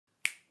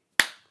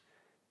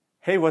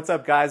Hey, what's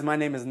up guys? My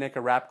name is Nick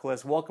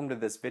Arapkalis. Welcome to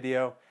this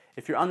video.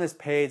 If you're on this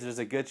page, there's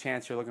a good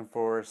chance you're looking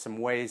for some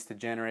ways to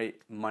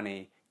generate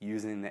money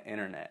using the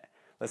internet.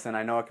 Listen,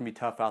 I know it can be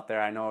tough out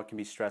there, I know it can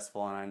be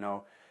stressful, and I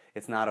know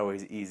it's not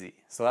always easy.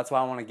 So that's why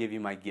I want to give you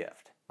my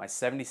gift, my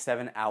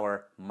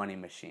 77-hour money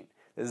machine.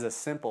 This is a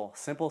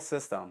simple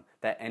system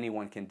that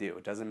anyone can do.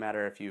 It doesn't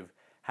matter if you've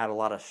had a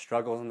lot of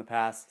struggles in the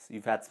past,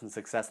 you've had some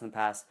success in the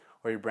past,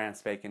 or you're brand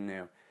spanking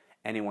new.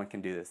 Anyone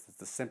can do this.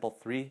 It's a simple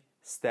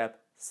 3-step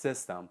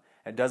system.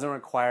 It doesn't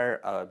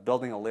require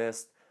building a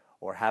list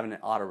or having an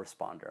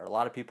autoresponder. A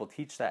lot of people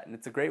teach that, and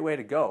it's a great way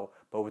to go,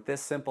 but with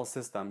this simple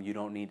system, you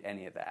don't need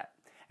any of that.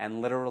 And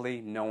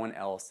literally, no one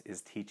else is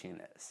teaching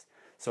this.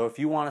 So if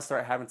you want to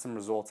start having some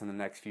results in the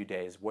next few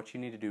days, what you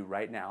need to do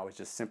right now is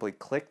just simply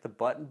click the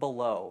button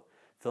below,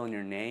 fill in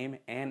your name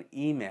and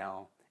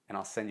email, and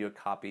I'll send you a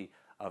copy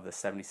of the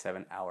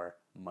 77-hour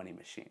money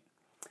machine.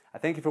 I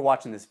thank you for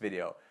watching this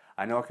video.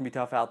 I know it can be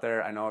tough out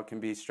there. I know it can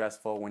be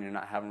stressful when you're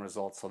not having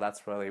results, so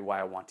that's really why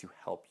I want to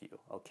help you,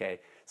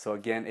 okay? So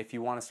again, if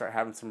you want to start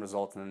having some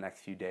results in the next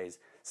few days,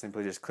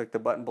 simply just click the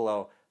button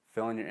below,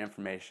 fill in your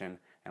information,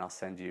 and I'll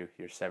send you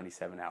your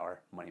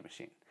 77-hour money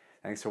machine.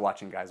 Thanks for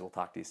watching, guys. We'll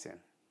talk to you soon.